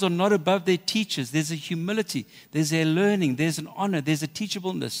disciples are not above their teachers. There's a humility. There's a learning. There's an honor. There's a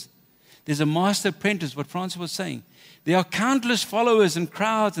teachableness. There's a master apprentice, what Francis was saying. There are countless followers and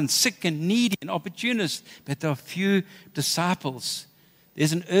crowds and sick and needy and opportunists, but there are few disciples.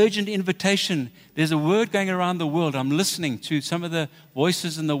 There's an urgent invitation. There's a word going around the world. I'm listening to some of the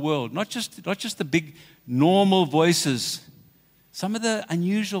voices in the world, not just the big normal voices. Some of the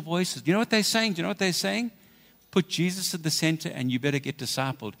unusual voices. You know what they're saying? Do you know what they're saying? Put Jesus at the center and you better get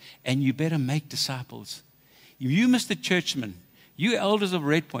discipled. And you better make disciples. You, Mr. Churchman, you elders of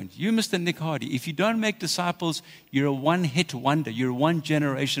Red Point, you, Mr. Nick Hardy, if you don't make disciples, you're a one-hit wonder. You're a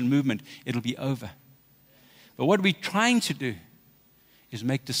one-generation movement. It'll be over. But what we're trying to do is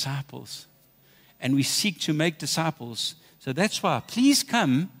make disciples. And we seek to make disciples. So that's why, please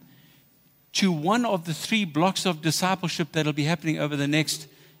come to one of the 3 blocks of discipleship that will be happening over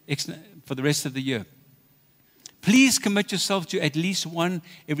for the rest of the year. Please commit yourself to at least one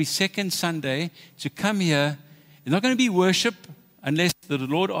every second Sunday to come here. It's not going to be worship unless the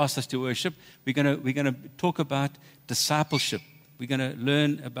Lord asks us to worship. We're going to talk about discipleship. We're going to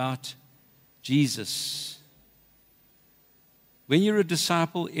learn about Jesus. When you're a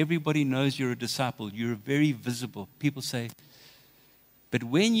disciple, everybody knows you're a disciple. You're very visible. People say, but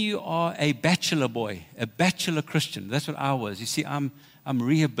when you are a bachelor boy, a bachelor Christian, that's what I was. You see, I'm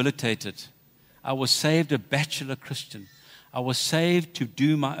rehabilitated. I was saved a bachelor Christian. I was saved to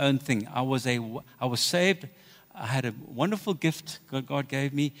do my own thing. I was saved. I had a wonderful gift God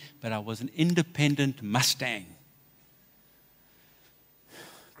gave me, but I was an independent Mustang.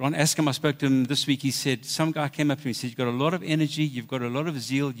 Ron Askham, I spoke to him this week. He said, some guy came up to me and said, you've got a lot of energy, you've got a lot of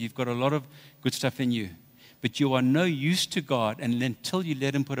zeal, you've got a lot of good stuff in you. But you are no use to God until you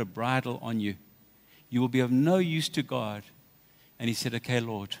let Him put a bridle on you. You will be of no use to God. And he said, okay,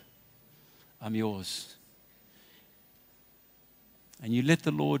 Lord, I'm yours. And you let the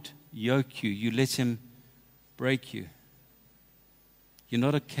Lord yoke you. You let Him break you. You're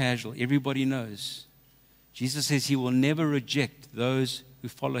not a casual. Everybody knows. Jesus says He will never reject those who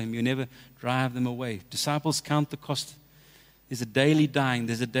follow Him. You never drive them away. Disciples count the cost. There's a daily dying.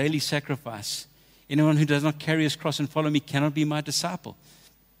 There's a daily sacrifice. Anyone who does not carry his cross and follow me cannot be my disciple.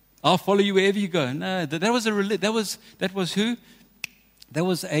 I'll follow you wherever you go. No, that was who? That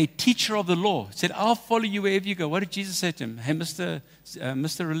was a teacher of the law. He said, I'll follow you wherever you go. What did Jesus say to him? Hey,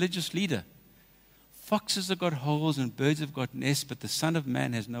 Mr. Religious Leader, foxes have got holes and birds have got nests, but the Son of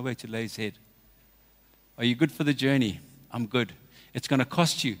Man has nowhere to lay His head. Are you good for the journey? I'm good. It's going to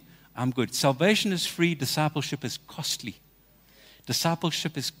cost you. I'm good. Salvation is free. Discipleship is costly.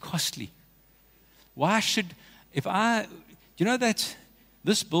 Discipleship is costly. Why should, you know that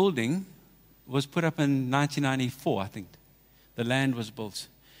this building was put up in 1994, I think. The land was built.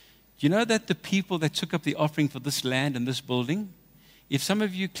 Do you know that the people that took up the offering for this land and this building, if some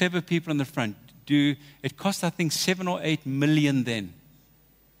of you clever people in the front it cost, I think, 7 or 8 million then.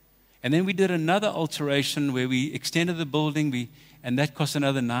 And then we did another alteration where we extended the building, and that cost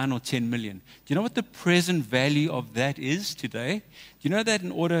another 9 or 10 million. Do you know what the present value of that is today? Do you know that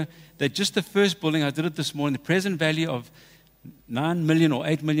that just the first building, I did it this morning, the present value of 9 million or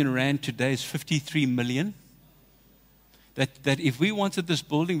 8 million rand today is 53 million? That if we wanted this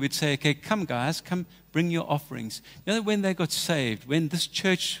building, we'd say, okay, come guys, come bring your offerings. You know, when they got saved, when this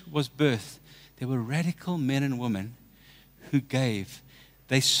church was birthed, there were radical men and women who gave.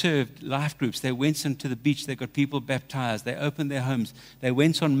 They served life groups. They went into the beach. They got people baptized. They opened their homes. They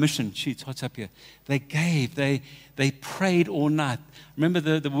went on mission. It's hot up here. They gave. They prayed all night. Remember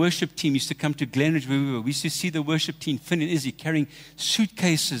the worship team used to come to Glenridge where we were. We used to see the worship team, Finn and Izzy, carrying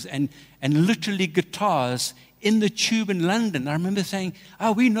suitcases and literally guitars in the tube in London. I remember saying,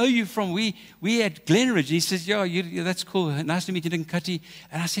 we know you from, we at Glenridge. He says, yeah, that's cool. Nice to meet you, Cutty.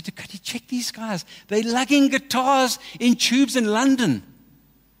 And I said to Cutty, check these guys. They're lugging guitars in tubes in London.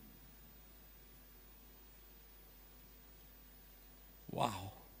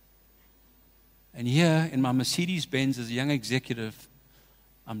 Wow. And here in my Mercedes-Benz as a young executive,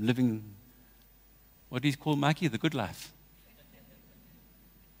 I'm living, what do you call, Mikey? The good life.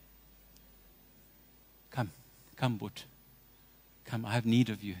 Come, Boot. Come, I have need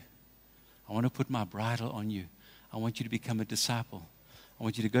of you. I want to put my bridle on you. I want you to become a disciple. I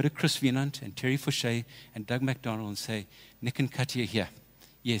want you to go to Chris Vienant and Terry Fouché and Doug McDonald and say, Nick and Katia here.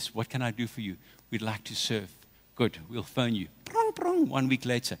 Yes, what can I do for you? We'd like to serve. Good, we'll phone you. 1 week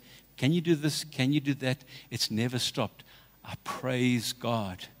later. Can you do this? Can you do that? It's never stopped. I praise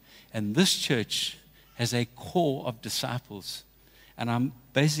God. And this church has a core of disciples. And I'm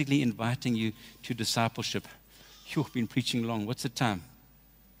basically inviting you to discipleship. I've been preaching long. What's the time?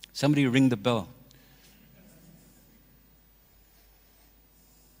 Somebody ring the bell.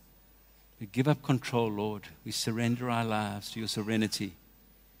 We give up control, Lord. We surrender our lives to your serenity.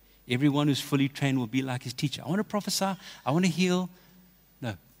 Everyone who's fully trained will be like his teacher. I want to prophesy. I want to heal.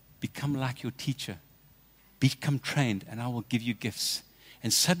 No, become like your teacher. Become trained, and I will give you gifts.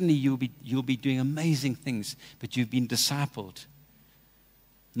 And suddenly you'll be doing amazing things, but you've been discipled.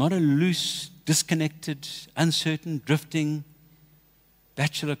 Not a loose, disconnected, uncertain, drifting,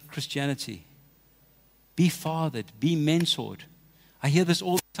 bachelor Christianity. Be fathered, be mentored. I hear this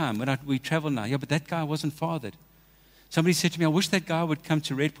all the time when we travel now. Yeah, but that guy wasn't fathered. Somebody said to me, I wish that guy would come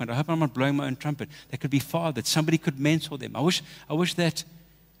to Red Point. I hope I'm not blowing my own trumpet. They could be fathered. Somebody could mentor them. I wish that.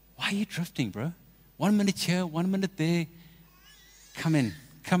 Why are you drifting, bro? 1 minute here, 1 minute there. Come in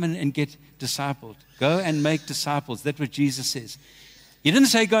and get discipled. Go and make disciples. That's what Jesus says. He didn't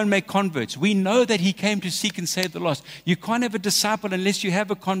say go and make converts. We know that he came to seek and save the lost. You can't have a disciple unless you have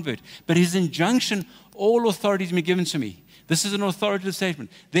a convert. But his injunction, all authority has been given to me. This is an authoritative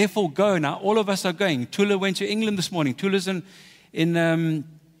statement. Therefore, go. Now, all of us are going. Tula went to England this morning. Tula's in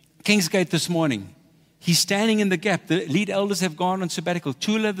Kingsgate this morning. He's standing in the gap. The lead elders have gone on sabbatical.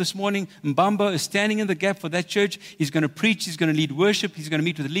 Tula this morning, Mbambo is standing in the gap for that church. He's going to preach. He's going to lead worship. He's going to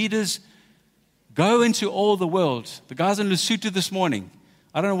meet with leaders. Go into all the world. The guys in Lesotho this morning,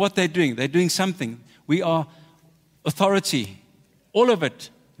 I don't know what they're doing. They're doing something. We are authority. All of it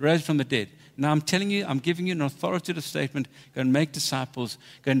raised from the dead. Now I'm telling you, I'm giving you an authoritative statement. Go and make disciples.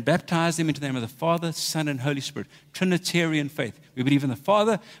 Go and baptize them into the name of the Father, Son, and Holy Spirit. Trinitarian faith. We believe in the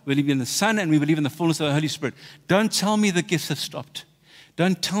Father, we believe in the Son, and we believe in the fullness of the Holy Spirit. Don't tell me the gifts have stopped.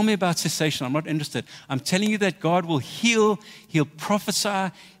 Don't tell me about cessation. I'm not interested. I'm telling you that God will heal. He'll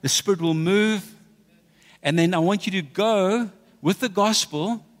prophesy. The Spirit will move. And then I want you to go with the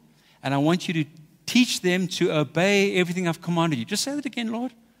gospel, and I want you to teach them to obey everything I've commanded you. Just say that again,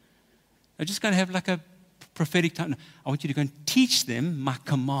 Lord. I'm just going to have like a prophetic time. I want you to go and teach them my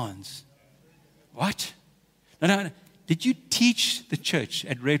commands. What? No. Did you teach the church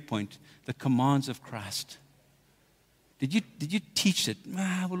at Red Point the commands of Christ? Did you teach it?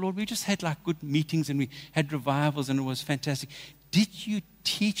 Well, Lord, we just had like good meetings and we had revivals and it was fantastic. Did you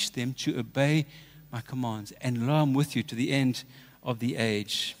teach them to obey my commands? And lo, I'm with you to the end of the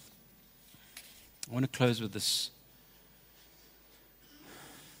age. I want to close with this.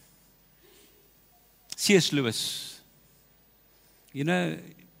 C.S. Lewis, you know,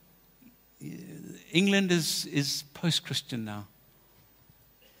 England is post-Christian now.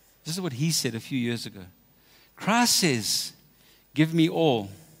 This is what he said a few years ago. Christ says, give me all.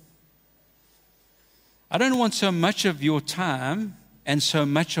 I don't want so much of your time and so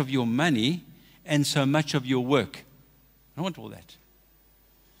much of your money and so much of your work. I don't want all that.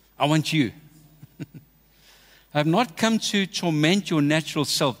 I want you. I have not come to torment your natural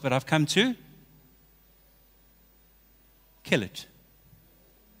self, but I've come to kill it.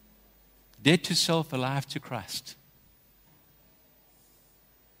 Dead to self, alive to Christ.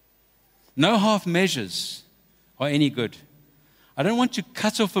 No half measures are any good. I don't want to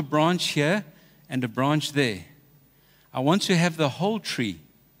cut off a branch here and a branch there. I want to have the whole tree.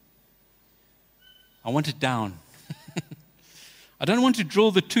 I want it down. I don't want to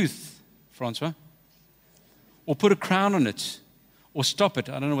draw the tooth, Francois, or put a crown on it, or stop it.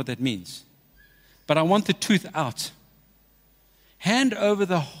 I don't know what that means. But I want the tooth out. Hand over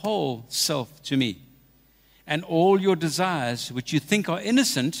the whole self to me, and all your desires, which you think are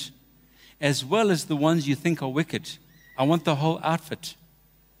innocent, as well as the ones you think are wicked. I want the whole outfit.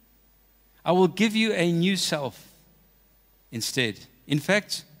 I will give you a new self instead. In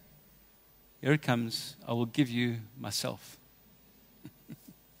fact, here it comes. I will give you myself.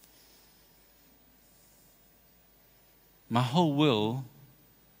 My whole will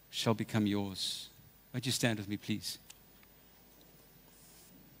shall become yours. Won't you stand with me, please?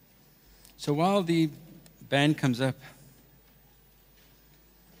 So while the band comes up,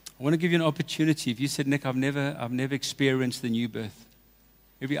 I want to give you an opportunity. If you said, Nick, I've never experienced the new birth.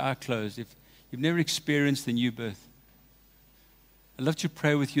 Every eye closed. If you've never experienced the new birth, I'd love to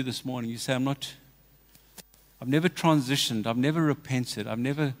pray with you this morning. You say, I've never transitioned. I've never repented.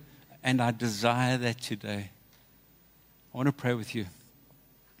 And I desire that today. I want to pray with you.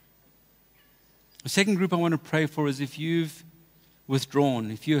 The second group I want to pray for is if you've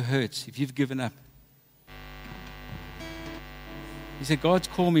withdrawn, if you're hurt, if you've given up. You say, God's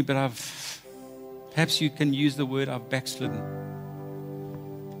called me, but perhaps you can use the word, I've backslidden.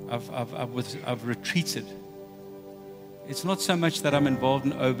 I've retreated. It's not so much that I'm involved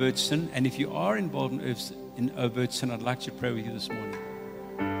in overt sin, and if you are involved in overt sin, I'd like to pray with you this morning.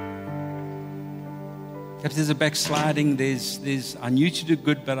 Perhaps there's a backsliding, I knew to do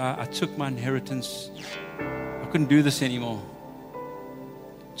good, but I took my inheritance. I couldn't do this anymore.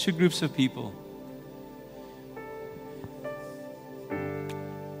 Two groups of people.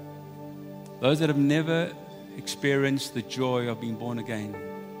 Those that have never experienced the joy of being born again.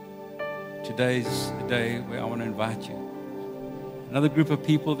 Today's a day where I want to invite you. Another group of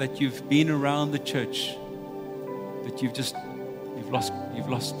people that you've been around the church, but you've lost, you're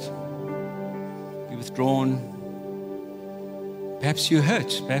withdrawn. Perhaps you're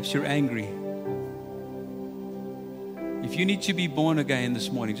hurt, perhaps you're angry. If you need to be born again this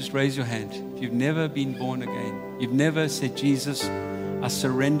morning, just raise your hand. If you've never been born again, you've never said, Jesus, I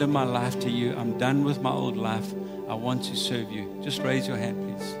surrender my life to you. I'm done with my old life. I want to serve you. Just raise your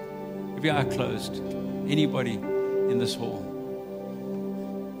hand, please. Every eye closed. Anybody in this hall?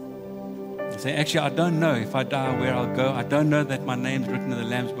 Say, actually, I don't know if I die where I'll go. I don't know that my name's written in the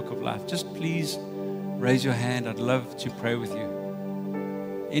Lamb's Book of Life. Just please raise your hand. I'd love to pray with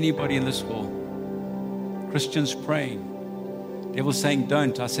you. Anybody in this hall? Christians praying. Devil's saying,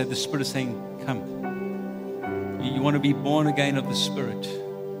 don't. I said, the Spirit is saying, come. You want to be born again of the Spirit.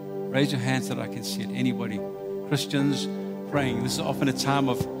 Raise your hands so that I can see it. Anybody? Christians praying. This is often a time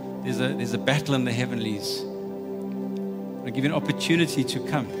of, there's a battle in the heavenlies. I'll give you an opportunity to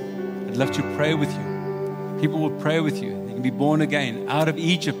come. I'd love to pray with you. People will pray with you. They can be born again out of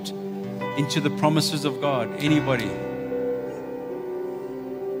Egypt into the promises of God. Anybody?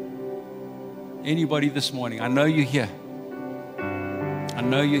 Anybody this morning? I know you're here. I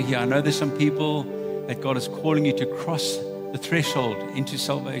know you're here. I know there's some people that God is calling you to cross the threshold into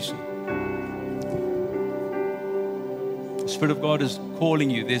salvation. The Spirit of God is calling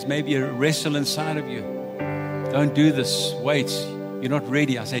you. There's maybe a wrestle inside of you. Don't do this. Wait. You're not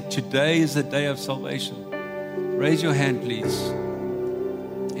ready. I say, today is the day of salvation. Raise your hand, please.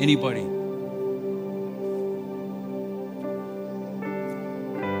 Anybody?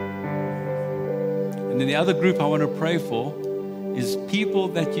 And then the other group I want to pray for is people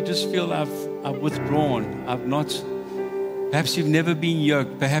that you just feel I've withdrawn. Perhaps you've never been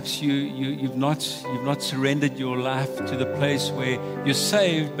yoked. Perhaps you've not surrendered your life to the place where you're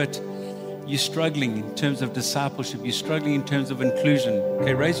saved, but you're struggling in terms of discipleship. You're struggling in terms of inclusion.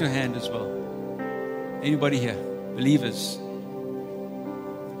 Okay, raise your hand as well. Anybody here? Believers?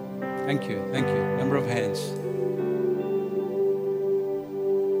 Thank you. Number of hands.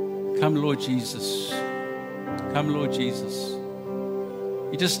 Come, Lord Jesus. Come, Lord Jesus.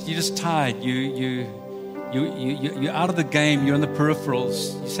 You're just tired. You're out of the game. You're on the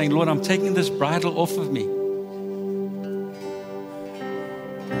peripherals. You're saying, Lord, I'm taking this bridle off of me.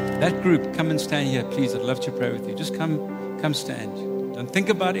 That group, come and stand here, please. I'd love to pray with you. Just come stand. Don't think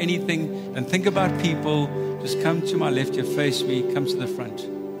about anything. Don't think about people. Just come to my left here, face me. Come to the front.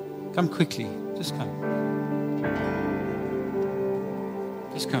 Come quickly. Just come.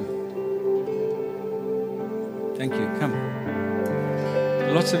 Just come. Thank you. Come.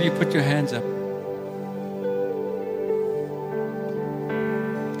 Lots of you put your hands up.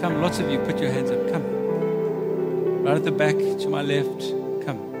 Come, lots of you, put your hands up. Come. Right at the back, to my left.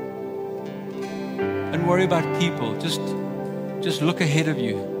 Come. Don't worry about people. Just look ahead of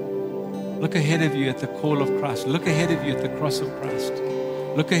you. Look ahead of you at the call of Christ. Look ahead of you at the cross of Christ.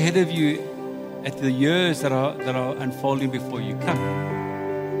 Look ahead of you at the years that are unfolding before you. Come.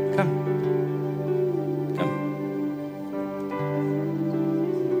 Come. Come.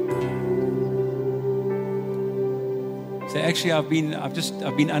 So actually, I've been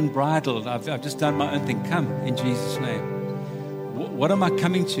unbridled. I've just done my own thing. Come in Jesus' name. What am I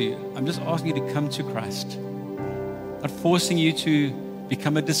coming to? I'm just asking you to come to Christ. Not forcing you to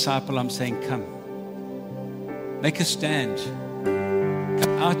become a disciple. I'm saying, come. Make a stand.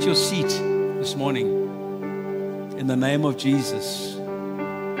 Come out your seat this morning in the name of Jesus.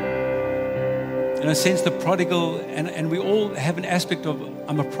 In a sense, the prodigal, and we all have an aspect of,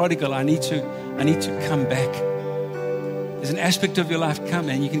 I'm a prodigal. I need to come back. There's an aspect of your life, come,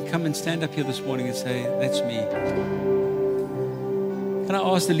 and you can come and stand up here this morning and say, that's me. Can I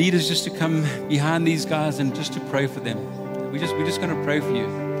ask the leaders just to come behind these guys and just to pray for them? We're just going to pray for you.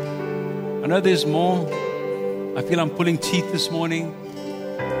 I know there's more. I feel I'm pulling teeth this morning.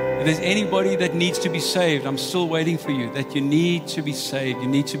 If there's anybody that needs to be saved, I'm still waiting for you, that you need to be saved. You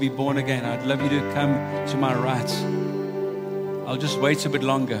need to be born again. I'd love you to come to my right. I'll just wait a bit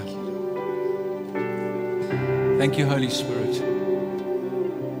longer. Thank you, Holy Spirit.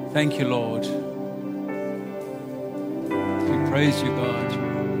 Thank you, Lord. We praise you, God.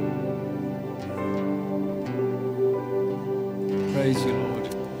 Praise you, Lord.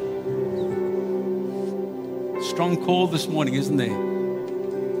 Strong call this morning, isn't there?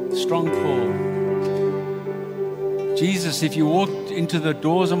 Strong call. Jesus, if you walked into the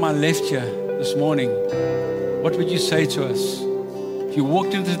doors on my left here this morning, what would you say to us? If you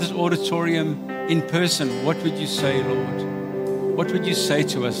walked into this auditorium in person, what would you say, Lord? What would you say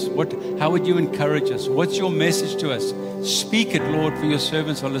to us? How would you encourage us? What's your message to us? Speak it, Lord, for your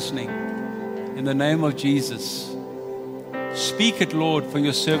servants are listening. In the name of Jesus. Speak it, Lord, for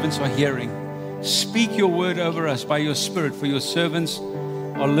your servants are hearing. Speak your word over us by your Spirit, for your servants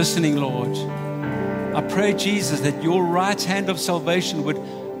are listening, Lord. I pray, Jesus, that your right hand of salvation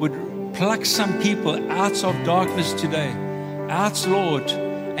would pluck some people out of darkness today. Out, Lord,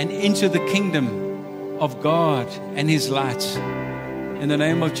 and into the kingdom of God and His light. In the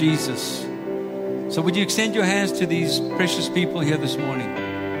name of Jesus. So would you extend your hands to these precious people here this morning?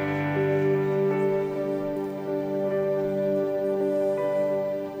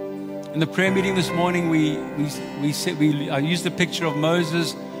 In the prayer meeting this morning, I used the picture of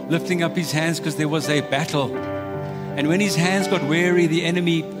Moses lifting up his hands because there was a battle. And when his hands got weary, the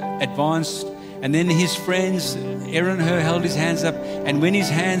enemy advanced. And then his friends, Aaron and Hur, held his hands up. And when his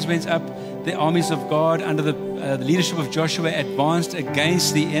hands went up, the armies of God under the leadership of Joshua advanced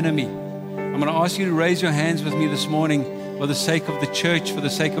against the enemy. I'm going to ask you to raise your hands with me this morning for the sake of the church, for the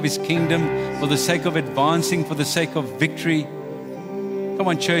sake of His kingdom, for the sake of advancing, for the sake of victory. Come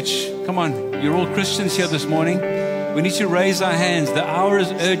on, church. Come on. You're all Christians here this morning. We need to raise our hands. The hour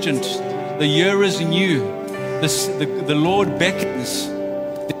is urgent. The year is new. The Lord beckons.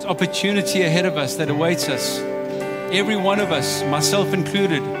 There's opportunity ahead of us that awaits us. Every one of us, myself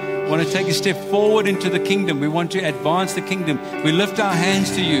included, want to take a step forward into the kingdom. We want to advance the kingdom. We lift our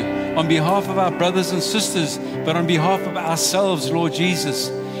hands to you on behalf of our brothers and sisters, but on behalf of ourselves, Lord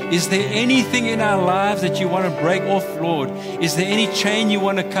Jesus. Is there anything in our lives that you want to break off, Lord? Is there any chain you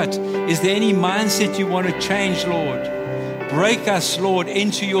want to cut? Is there any mindset you want to change, Lord? Break us, Lord,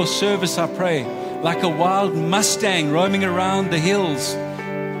 into your service, I pray, like a wild Mustang roaming around the hills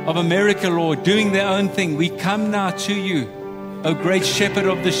of America, Lord, doing their own thing. We come now to you, O great shepherd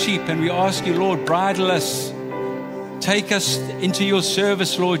of the sheep, and we ask you, Lord, bridle us. Take us into your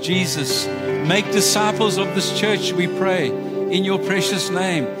service, Lord Jesus. Make disciples of this church, we pray, in your precious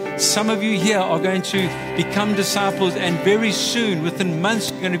name. Some of you here are going to become disciples, and very soon, within months,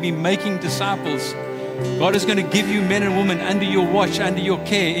 you're going to be making disciples. God is going to give you men and women under your watch, under your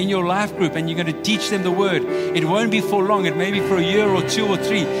care, in your life group, and you're going to teach them the word. It won't be for long. It may be for a year or 2 or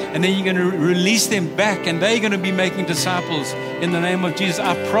 3, and then you're going to release them back, and they're going to be making disciples in the name of Jesus.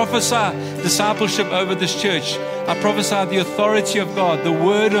 I prophesy discipleship over this church. I prophesy the authority of God, the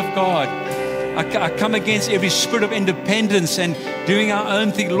word of God. I come against every spirit of independence and doing our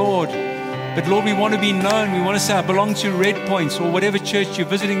own thing, Lord. But Lord, we want to be known. We want to say, I belong to Red Points or whatever church you're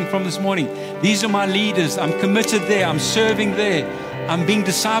visiting from this morning. These are my leaders. I'm committed there. I'm serving there. I'm being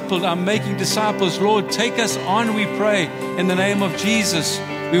discipled. I'm making disciples. Lord, take us on, we pray, in the name of Jesus.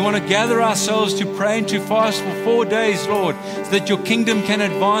 We want to gather ourselves to pray and to fast for 4 days, Lord, so that your kingdom can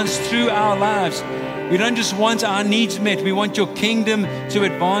advance through our lives. We don't just want our needs met. We want your kingdom to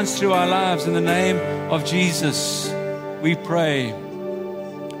advance through our lives. In the name of Jesus, we pray.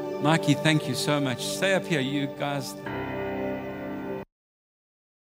 Mikey, thank you so much. Stay up here, you guys.